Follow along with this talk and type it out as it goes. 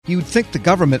You'd think the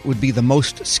government would be the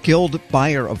most skilled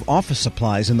buyer of office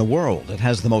supplies in the world. It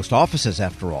has the most offices,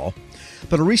 after all.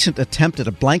 But a recent attempt at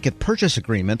a blanket purchase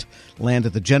agreement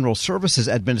landed the General Services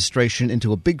Administration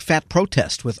into a big fat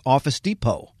protest with Office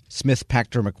Depot. Smith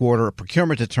Pachter McWhorter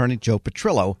procurement attorney Joe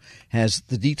Petrillo has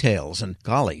the details. And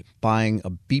golly, buying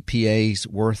a BPA's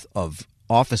worth of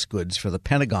office goods for the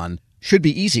Pentagon should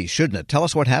be easy, shouldn't it? Tell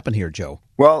us what happened here, Joe.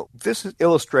 Well, this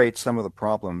illustrates some of the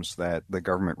problems that the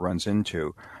government runs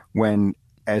into when,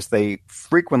 as they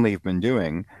frequently have been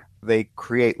doing, they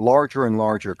create larger and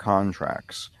larger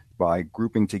contracts by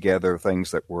grouping together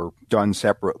things that were done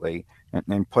separately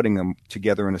and putting them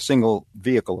together in a single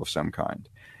vehicle of some kind.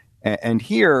 And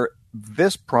here,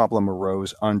 this problem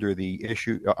arose under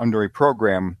a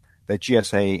program that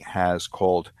GSA has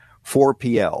called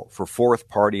 4PL, for Fourth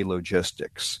Party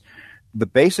Logistics. The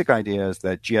basic idea is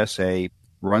that GSA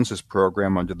runs this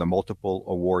program under the Multiple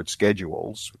Award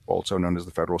Schedules, also known as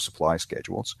the Federal Supply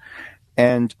Schedules,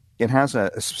 and it has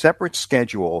a separate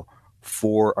schedule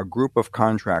for a group of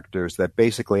contractors that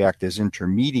basically act as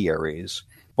intermediaries,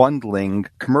 bundling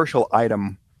commercial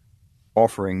item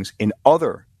offerings in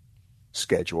other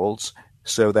schedules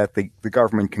so that the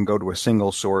government can go to a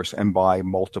single source and buy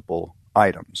multiple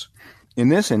items. In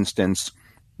this instance,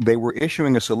 they were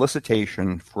issuing a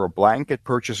solicitation for a blanket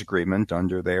purchase agreement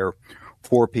under their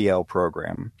 4PL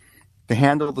program to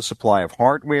handle the supply of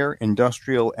hardware,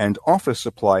 industrial, and office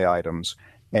supply items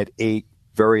at 8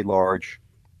 very large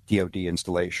DoD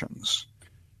installations.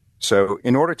 So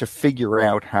in order to figure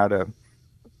out how to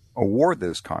award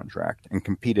this contract and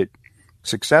compete it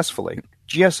successfully,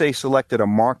 GSA selected a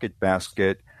market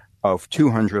basket of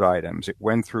 200 items. It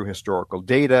went through historical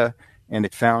data, and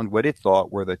it found what it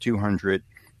thought were the 200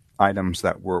 items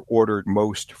that were ordered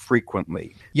most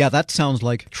frequently. Yeah, that sounds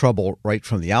like trouble right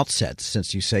from the outset,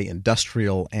 since you say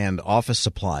industrial and office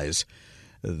supplies.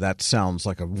 That sounds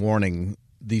like a warning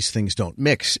these things don't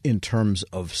mix in terms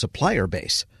of supplier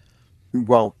base.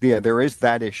 Well, yeah, there is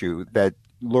that issue that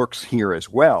lurks here as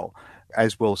well.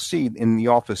 As we'll see, in the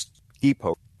Office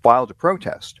Depot filed a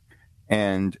protest.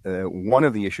 And one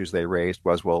of the issues they raised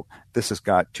was, well, this has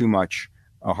got too much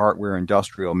hardware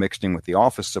industrial mixed in with the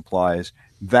office supplies.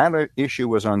 That issue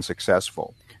was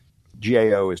unsuccessful.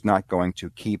 GAO is not going to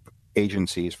keep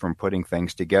agencies from putting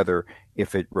things together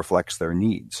if it reflects their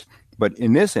needs. But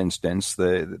in this instance,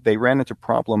 they ran into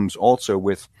problems also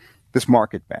with this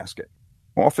market basket.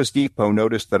 Office Depot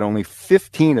noticed that only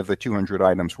 15 of the 200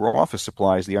 items were office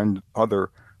supplies. The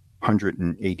other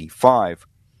 185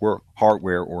 were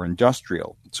hardware or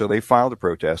industrial. So they filed a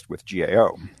protest with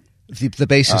GAO. The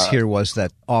basis here was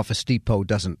that Office Depot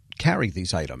doesn't carry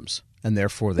these items, and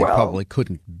therefore they probably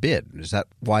couldn't bid. Is that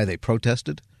why they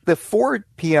protested? The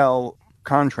 4PL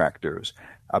contractors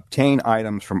obtain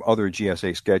items from other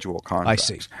GSA schedule contracts.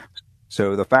 I see.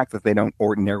 So the fact that they don't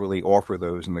ordinarily offer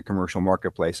those in the commercial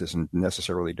marketplace isn't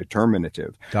necessarily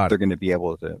determinative. They're going to be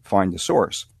able to find the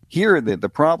source. Here, the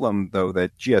problem, though,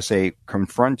 that GSA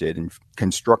confronted in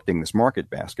constructing this market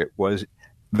basket was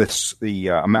the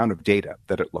amount of data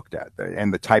that it looked at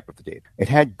and the type of the data. It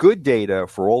had good data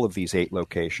for all of these 8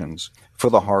 locations for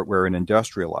the hardware and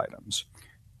industrial items.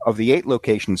 Of the 8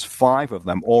 locations, 5 of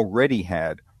them already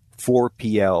had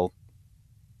 4PL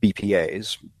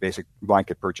BPAs, basic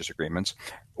blanket purchase agreements,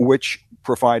 which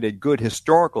provided good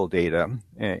historical data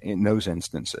in those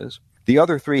instances. The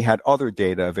other 3 had other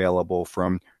data available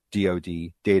from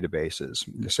DoD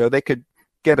databases. So they could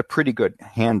get a pretty good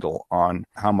handle on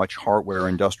how much hardware,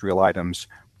 industrial items,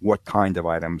 what kind of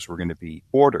items were going to be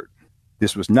ordered.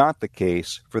 This was not the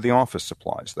case for the office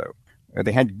supplies, though.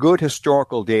 They had good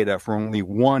historical data for only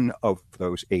one of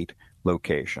those 8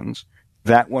 locations.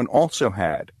 That one also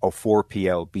had a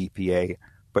 4PL BPA,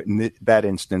 but in that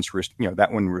instance,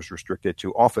 that one was restricted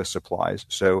to office supplies.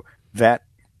 So that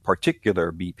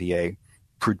particular BPA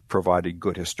provided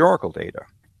good historical data.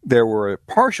 There were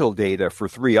partial data for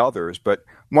 3 others, but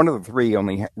one of the 3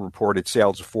 only reported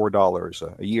sales of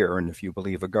 $4 a year. And if you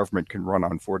believe a government can run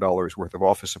on $4 worth of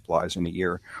office supplies in a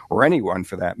year, or anyone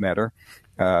for that matter,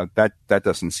 that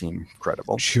doesn't seem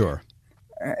credible. Sure.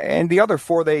 And the other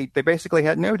 4, they basically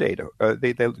had no data.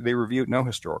 They reviewed no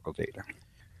historical data.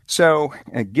 So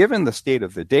given the state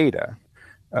of the data,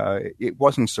 it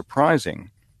wasn't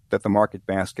surprising that the market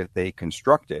basket they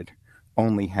constructed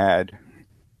only had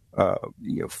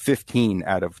 15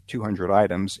 out of 200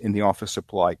 items in the office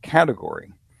supply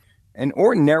category. And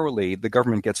ordinarily, the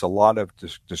government gets a lot of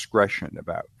discretion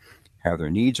about how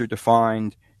their needs are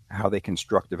defined, how they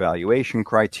construct evaluation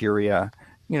criteria.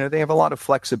 They have a lot of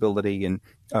flexibility and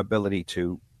ability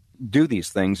to do these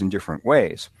things in different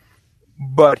ways.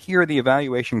 But here the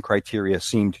evaluation criteria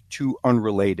seemed too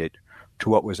unrelated to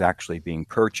what was actually being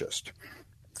purchased.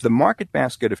 The market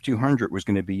basket of 200 was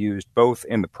going to be used both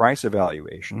in the price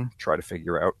evaluation, try to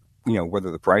figure out, whether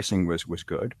the pricing was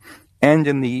good, and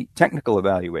in the technical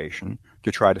evaluation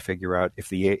to try to figure out if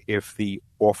the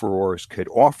offerors could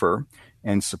offer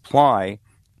and supply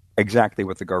exactly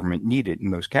what the government needed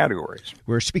in those categories.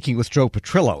 We're speaking with Joe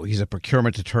Petrillo. He's a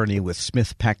procurement attorney with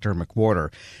Smith, Packter,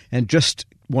 McWhorter. And just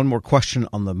one more question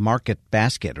on the market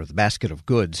basket or the basket of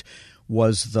goods.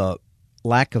 Was the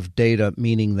lack of data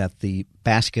meaning that the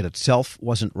basket itself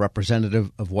wasn't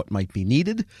representative of what might be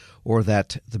needed, or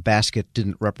that the basket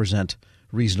didn't represent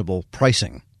reasonable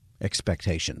pricing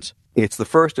expectations? It's the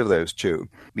first of those two.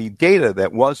 The data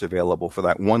that was available for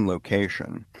that one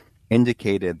location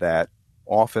indicated that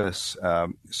office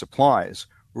supplies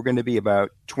were going to be about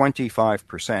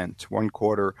 25%,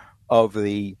 1/4 of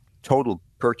the total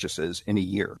purchases in a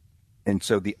year. And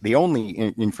so the only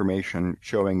information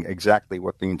showing exactly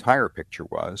what the entire picture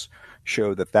was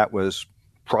showed that was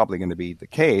probably going to be the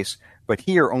case. But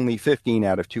here, only 15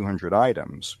 out of 200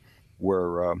 items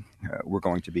were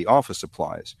going to be office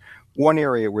supplies. One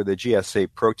area where the GSA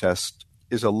protest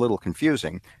is a little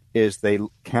confusing is they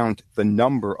count the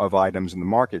number of items in the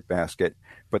market basket,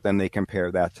 but then they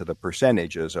compare that to the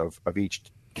percentages of each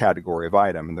category of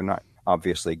item, and they're not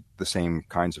obviously the same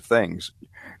kinds of things.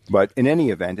 But in any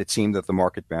event, it seemed that the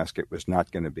market basket was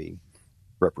not going to be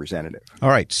representative. All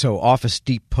right, so Office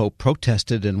Depot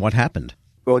protested, and what happened?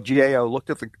 Well, GAO looked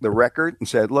at the record and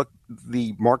said, look,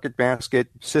 the market basket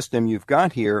system you've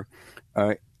got here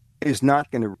is not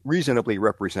going to reasonably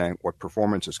represent what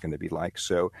performance is going to be like,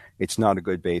 so it's not a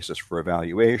good basis for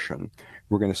evaluation.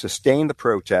 We're going to sustain the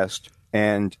protest,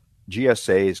 and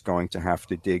GSA is going to have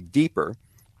to dig deeper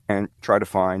and try to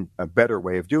find a better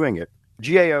way of doing it.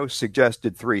 GAO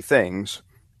suggested three things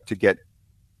to get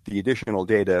the additional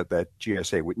data that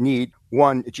GSA would need.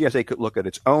 One, GSA could look at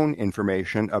its own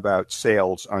information about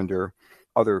sales under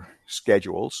other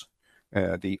schedules,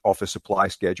 the office supply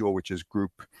schedule, which is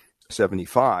Group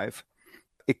 75.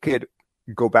 It could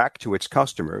go back to its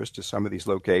customers, to some of these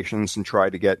locations, and try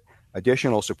to get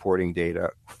additional supporting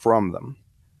data from them.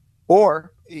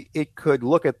 Or it could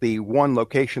look at the one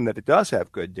location that it does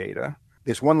have good data.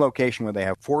 There's one location where they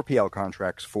have 4PL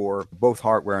contracts for both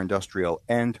hardware, industrial,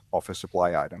 and office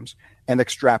supply items, and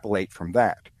extrapolate from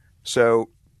that. So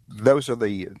those are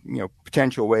the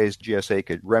potential ways GSA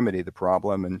could remedy the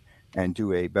problem and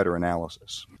do a better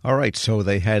analysis. All right, so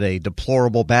they had a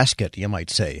deplorable basket, you might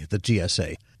say, the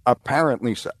GSA.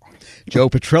 Apparently so. Joe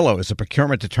Petrillo is a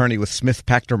procurement attorney with Smith,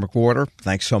 Packter, McWhorter.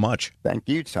 Thanks so much. Thank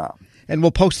you, Tom. And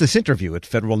we'll post this interview at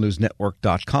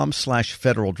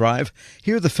federalnewsnetwork.com/Federal Drive.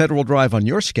 Hear the Federal Drive on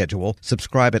your schedule.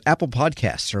 Subscribe at Apple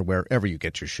Podcasts or wherever you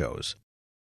get your shows.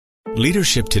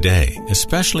 Leadership today,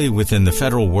 especially within the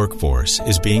federal workforce,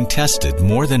 is being tested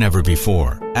more than ever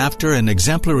before. After an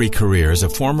exemplary career as a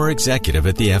former executive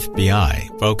at the FBI,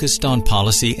 focused on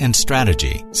policy and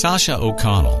strategy, Sasha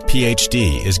O'Connell,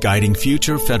 Ph.D., is guiding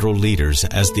future federal leaders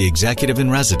as the executive in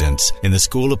residence in the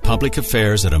School of Public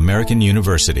Affairs at American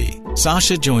University.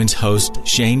 Sasha joins host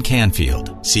Shane Canfield,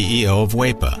 CEO of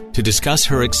WEPA, to discuss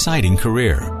her exciting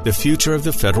career, the future of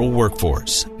the federal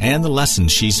workforce, and the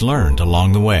lessons she's learned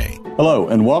along the way. Hello,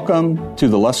 and welcome to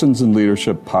the Lessons in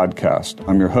Leadership podcast.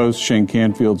 I'm your host, Shane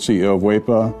Canfield, CEO of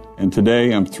WEPA, and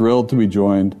today I'm thrilled to be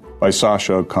joined by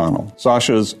Sasha O'Connell.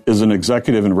 Sasha is an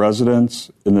executive in residence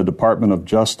in the Department of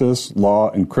Justice, Law,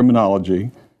 and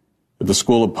Criminology at the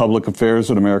School of Public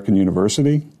Affairs at American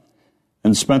University,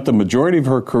 and spent the majority of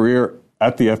her career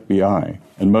at the FBI,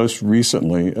 and most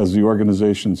recently as the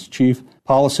organization's Chief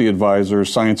Policy Advisor,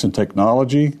 Science and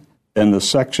Technology, and the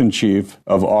Section Chief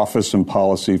of Office and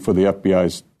Policy for the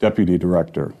FBI's Deputy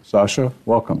Director. Sasha,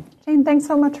 welcome. Shane, thanks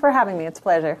so much for having me. It's a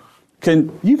pleasure.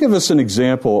 Can you give us an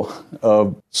example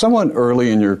of someone early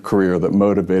in your career that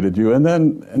motivated you, and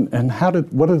then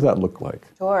what did that look like?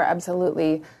 Sure,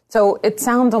 absolutely. So it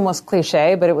sounds almost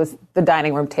cliche, but it was the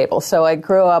dining room table. So I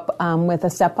grew up with a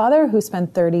stepfather who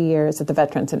spent 30 years at the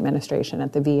Veterans Administration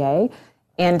at the VA,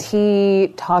 and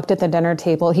he talked at the dinner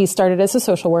table. He started as a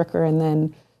social worker and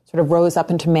then sort of rose up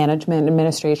into management,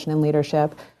 administration, and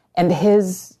leadership. And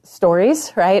his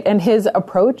stories, right, and his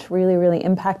approach really, really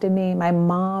impacted me. My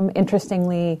mom,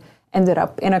 interestingly, ended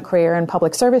up in a career in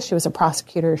public service. She was a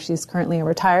prosecutor. She's currently a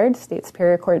retired state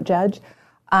superior court judge.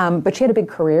 But she had a big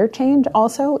career change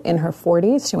also in her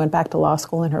 40s. She went back to law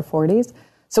school in her 40s.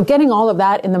 So getting all of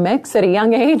that in the mix at a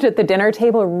young age at the dinner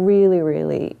table really,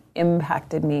 really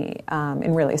impacted me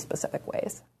in really specific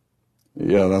ways.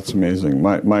 Yeah, that's amazing.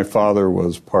 My father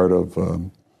was part of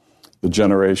the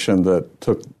generation that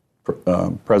took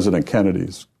President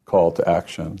Kennedy's call to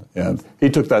action. And he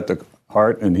took that to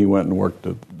heart, and he went and worked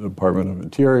at the Department of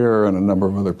Interior and a number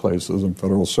of other places in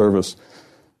federal service.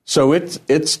 So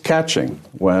it's catching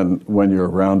when you're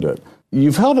around it.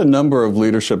 You've held a number of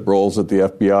leadership roles at the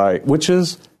FBI, which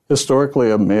is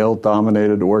historically a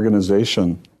male-dominated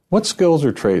organization. What skills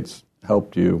or traits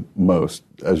helped you most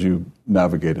as you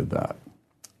navigated that?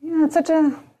 Yeah, it's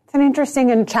an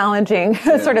interesting and challenging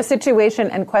sort of situation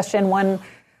and question. One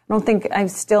I don't think I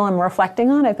still am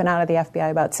reflecting on. I've been out of the FBI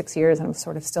about 6 years, and I'm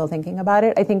sort of still thinking about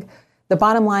it. I think the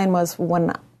bottom line was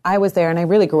when I was there, and I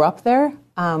really grew up there,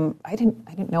 I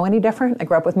didn't know any different. I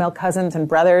grew up with male cousins and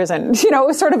brothers, and it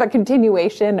was sort of a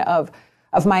continuation of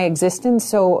my existence.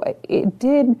 So it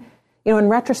did, in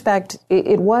retrospect,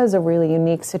 it was a really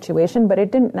unique situation, but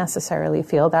it didn't necessarily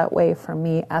feel that way for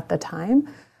me at the time.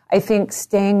 I think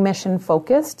staying mission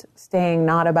focused, staying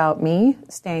not about me,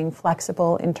 staying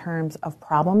flexible in terms of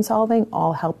problem solving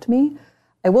all helped me.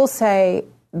 I will say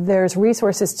there's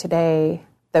resources today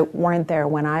that weren't there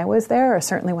when I was there, or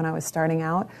certainly when I was starting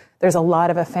out. There's a lot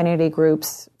of affinity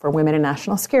groups for women in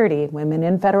national security, women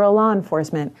in federal law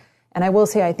enforcement. And I will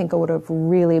say I think I would have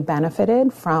really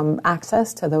benefited from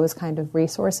access to those kind of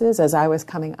resources as I was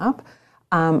coming up.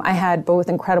 I had both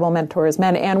incredible mentors,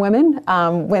 men and women,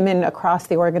 women across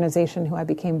the organization who I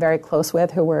became very close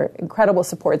with, who were incredible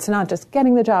supports, not just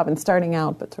getting the job and starting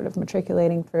out, but sort of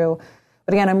matriculating through.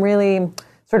 But again, I'm really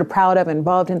sort of proud of,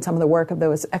 involved in some of the work of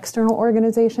those external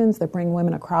organizations that bring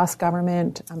women across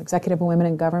government, Executive Women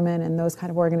in Government, and those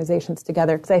kind of organizations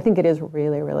together, because I think it is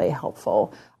really, really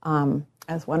helpful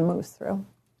as one moves through.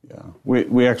 Yeah,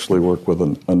 we actually work with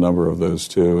a number of those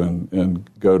too, and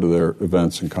go to their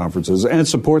events and conferences and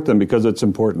support them because it's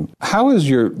important. How has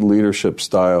your leadership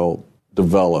style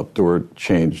developed or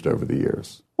changed over the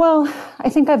years? Well, I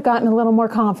think I've gotten a little more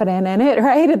confident in it,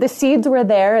 right? The seeds were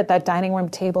there at that dining room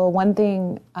table. One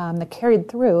thing that carried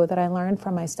through that I learned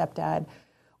from my stepdad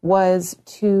was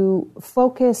to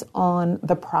focus on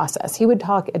the process. He would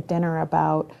talk at dinner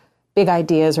about big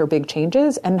ideas or big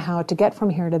changes and how to get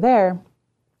from here to there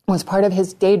was part of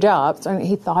his day job, so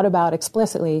he thought about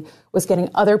explicitly, was getting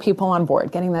other people on board,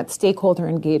 getting that stakeholder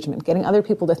engagement, getting other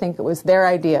people to think it was their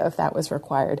idea if that was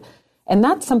required. And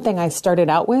that's something I started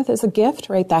out with as a gift,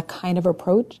 right, that kind of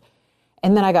approach.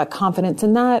 And then I got confidence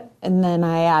in that, and then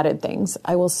I added things.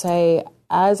 I will say,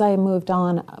 as I moved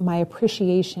on, my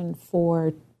appreciation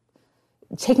for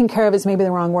taking care of is maybe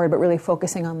the wrong word, but really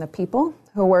focusing on the people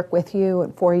who work with you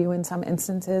and for you in some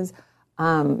instances,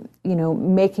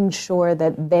 making sure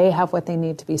that they have what they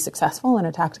need to be successful in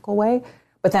a tactical way.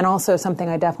 But then also something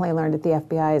I definitely learned at the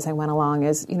FBI as I went along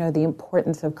is, the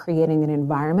importance of creating an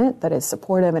environment that is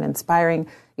supportive and inspiring.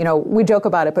 We joke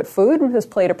about it, but food has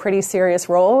played a pretty serious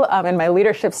role in my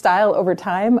leadership style over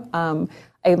time.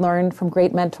 I learned from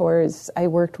great mentors. I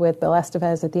worked with Bill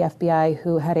Estevez at the FBI,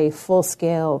 who had a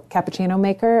full-scale cappuccino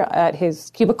maker at his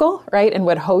cubicle, right, and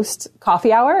would host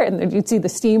coffee hour, and you'd see the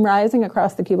steam rising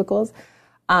across the cubicles.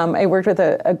 I worked with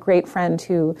a great friend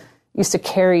who used to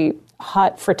carry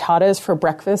hot frittatas for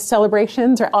breakfast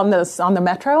celebrations or on the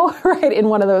metro, right, in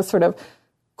one of those sort of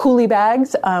coolie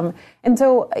bags. And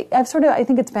so I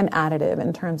think it's been additive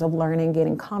in terms of learning,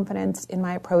 gaining confidence in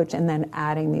my approach, and then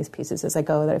adding these pieces as I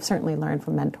go that I've certainly learned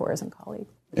from mentors and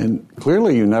colleagues. And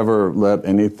clearly you never let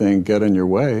anything get in your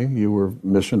way. You were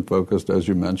mission focused, as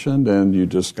you mentioned, and you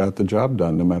just got the job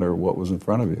done no matter what was in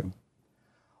front of you.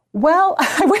 Well,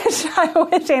 I wish,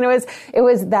 and it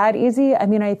was that easy. I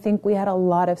mean, I think we had a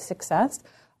lot of success.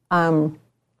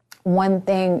 One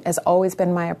thing has always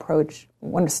been my approach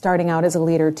when starting out as a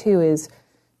leader too is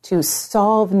to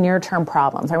solve near-term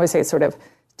problems. I always say sort of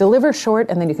deliver short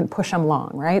and then you can push them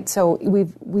long, right? So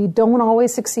we don't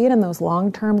always succeed in those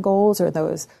long-term goals or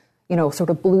those, sort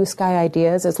of blue sky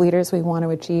ideas as leaders we want to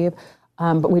achieve.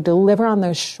 But we deliver on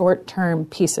those short-term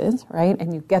pieces, right?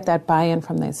 And you get that buy-in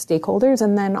from the stakeholders.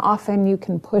 And then often you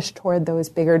can push toward those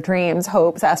bigger dreams,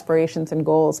 hopes, aspirations, and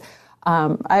goals.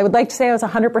 I would like to say I was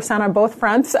 100% on both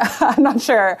fronts. I'm not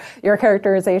sure your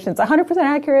characterization's 100%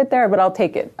 accurate there, but I'll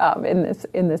take it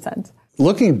in this sense.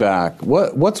 Looking back,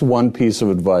 what's one piece of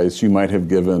advice you might have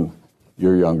given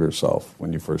your younger self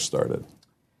when you first started?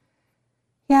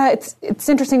 Yeah, it's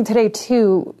interesting today,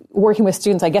 too, working with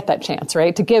students, I get that chance,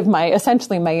 right, to give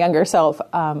essentially my younger self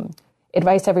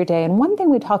advice every day. And one thing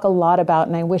we talk a lot about,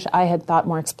 and I wish I had thought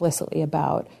more explicitly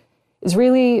about, is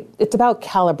really, it's about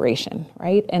calibration,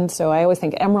 right? And so I always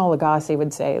think Emeril Lagasse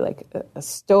would say, like, a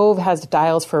stove has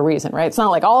dials for a reason, right? It's not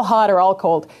like all hot or all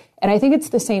cold. And I think it's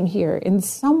the same here. In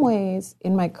some ways,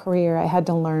 in my career, I had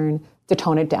to learn to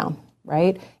tone it down,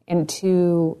 right? And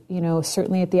to,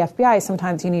 certainly at the FBI,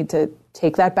 sometimes you need to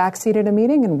take that backseat at a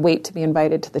meeting and wait to be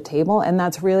invited to the table. And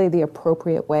that's really the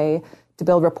appropriate way to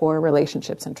build rapport,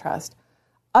 relationships, and trust.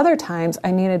 Other times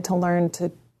I needed to learn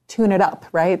to tune it up,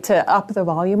 right? To up the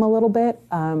volume a little bit.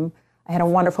 I had a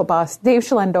wonderful boss, Dave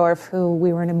Schlendorf, who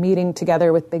we were in a meeting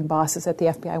together with big bosses at the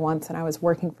FBI once, and I was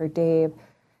working for Dave.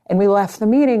 And we left the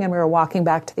meeting and we were walking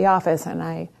back to the office, and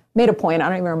I made a point. I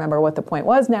don't even remember what the point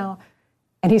was now.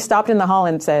 And he stopped in the hall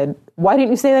and said, "Why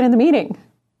didn't you say that in the meeting?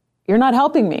 You're not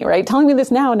helping me, right? Telling me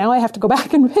this now I have to go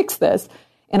back and fix this."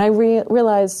 And I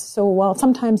realized,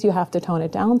 sometimes you have to tone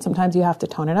it down, sometimes you have to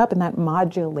tone it up, and that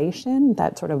modulation,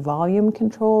 that sort of volume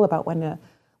control about when to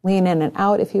lean in and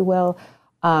out, if you will,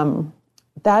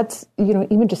 that's,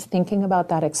 even just thinking about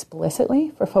that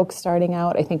explicitly for folks starting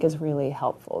out, I think is really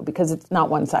helpful because it's not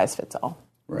one size fits all.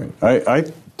 Right.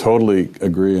 I totally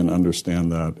agree and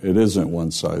understand that. It isn't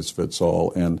one size fits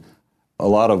all. And a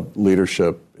lot of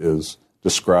leadership is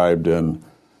described in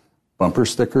bumper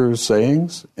stickers,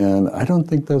 sayings, and I don't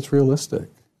think that's realistic.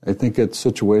 I think it's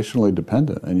situationally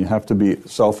dependent, and you have to be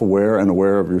self-aware and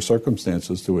aware of your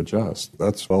circumstances to adjust.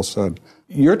 That's well said.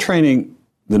 You're training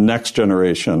the next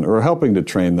generation, or helping to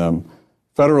train them,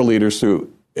 federal leaders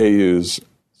through AU's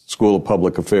School of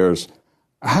Public Affairs.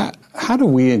 How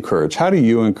do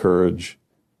you encourage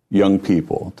young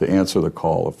people to answer the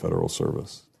call of federal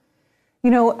service?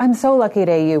 I'm so lucky at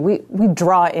AU. We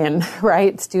draw in,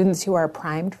 right, students who are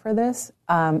primed for this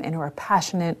and who are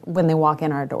passionate when they walk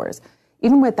in our doors.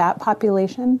 Even with that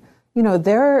population,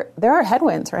 there are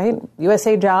headwinds, right?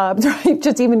 USA Jobs, right?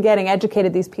 Just even getting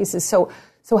educated, these pieces. So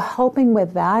helping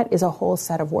with that is a whole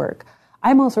set of work.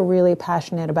 I'm also really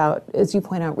passionate about, as you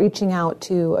point out, reaching out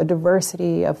to a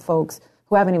diversity of folks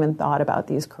who haven't even thought about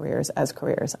these careers as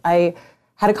careers. I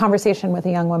had a conversation with a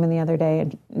young woman the other day,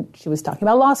 and she was talking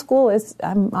about law school.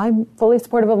 I'm fully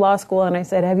supportive of law school, and I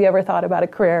said, "Have you ever thought about a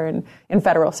career in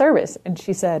federal service?" And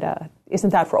she said,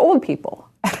 "Isn't that for old people?"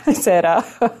 I said,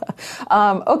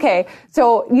 okay.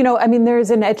 So, there's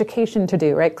an education to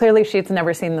do, right? Clearly she's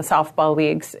never seen the softball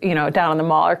leagues, down on the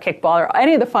mall or kickball or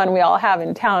any of the fun we all have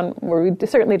in town, where we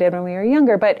certainly did when we were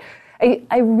younger. But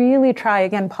I really try,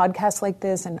 again, podcasts like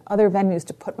this and other venues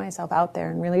to put myself out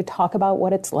there and really talk about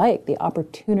what it's like, the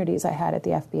opportunities I had at the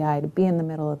FBI to be in the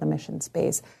middle of the mission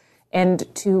space, and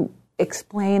to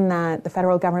explain that the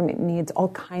federal government needs all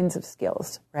kinds of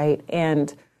skills, right?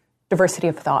 And diversity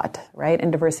of thought, right?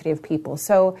 And diversity of people.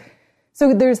 So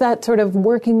there's that sort of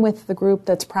working with the group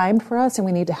that's primed for us, and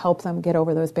we need to help them get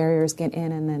over those barriers, get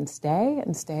in, and then stay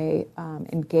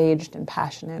engaged and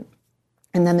passionate.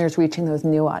 And then there's reaching those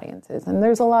new audiences. And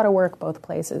there's a lot of work both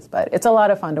places, but it's a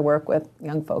lot of fun to work with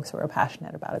young folks who are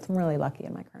passionate about it. So I'm really lucky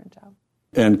in my current job.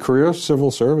 And career civil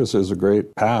service is a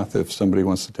great path if somebody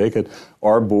wants to take it.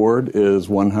 Our board is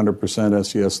 100%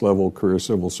 SES level career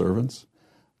civil servants.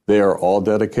 They are all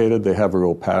dedicated. They have a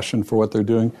real passion for what they're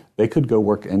doing. They could go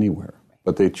work anywhere,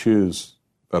 but they choose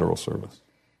federal service.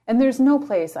 And there's no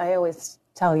place, I always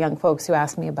tell young folks who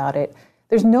ask me about it,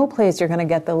 there's no place you're going to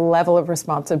get the level of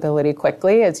responsibility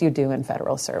quickly as you do in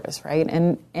federal service, right?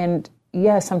 And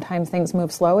yes, sometimes things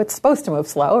move slow. It's supposed to move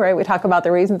slow, right? We talk about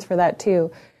the reasons for that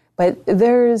too. But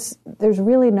there's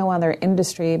really no other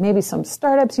industry, maybe some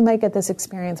startups you might get this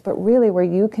experience, but really where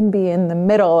you can be in the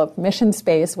middle of mission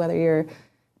space, whether you're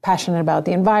passionate about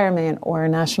the environment or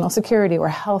national security or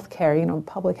healthcare,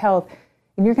 public health,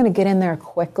 and you're going to get in there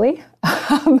quickly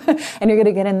and you're going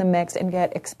to get in the mix and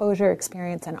get exposure,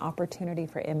 experience, and opportunity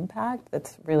for impact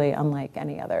that's really unlike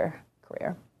any other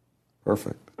career.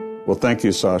 Perfect. Well, thank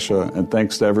you, Sasha, and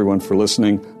thanks to everyone for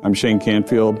listening. I'm Shane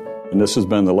Canfield, and this has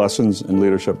been the Lessons in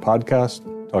Leadership podcast.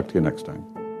 Talk to you next time.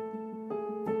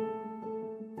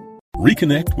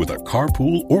 Reconnect with a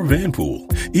carpool or vanpool.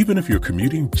 Even if you're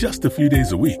commuting just a few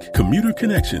days a week, Commuter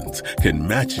Connections can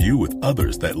match you with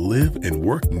others that live and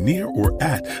work near or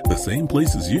at the same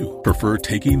place as you. Prefer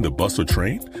taking the bus or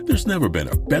train? There's never been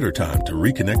a better time to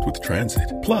reconnect with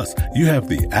transit. Plus, you have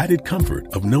the added comfort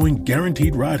of knowing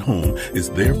Guaranteed Ride Home is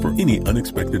there for any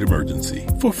unexpected emergency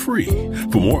for free.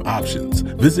 For more options,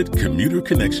 visit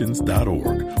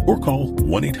commuterconnections.org or call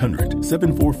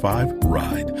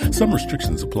 1-800-745-RIDE. Some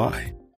restrictions apply.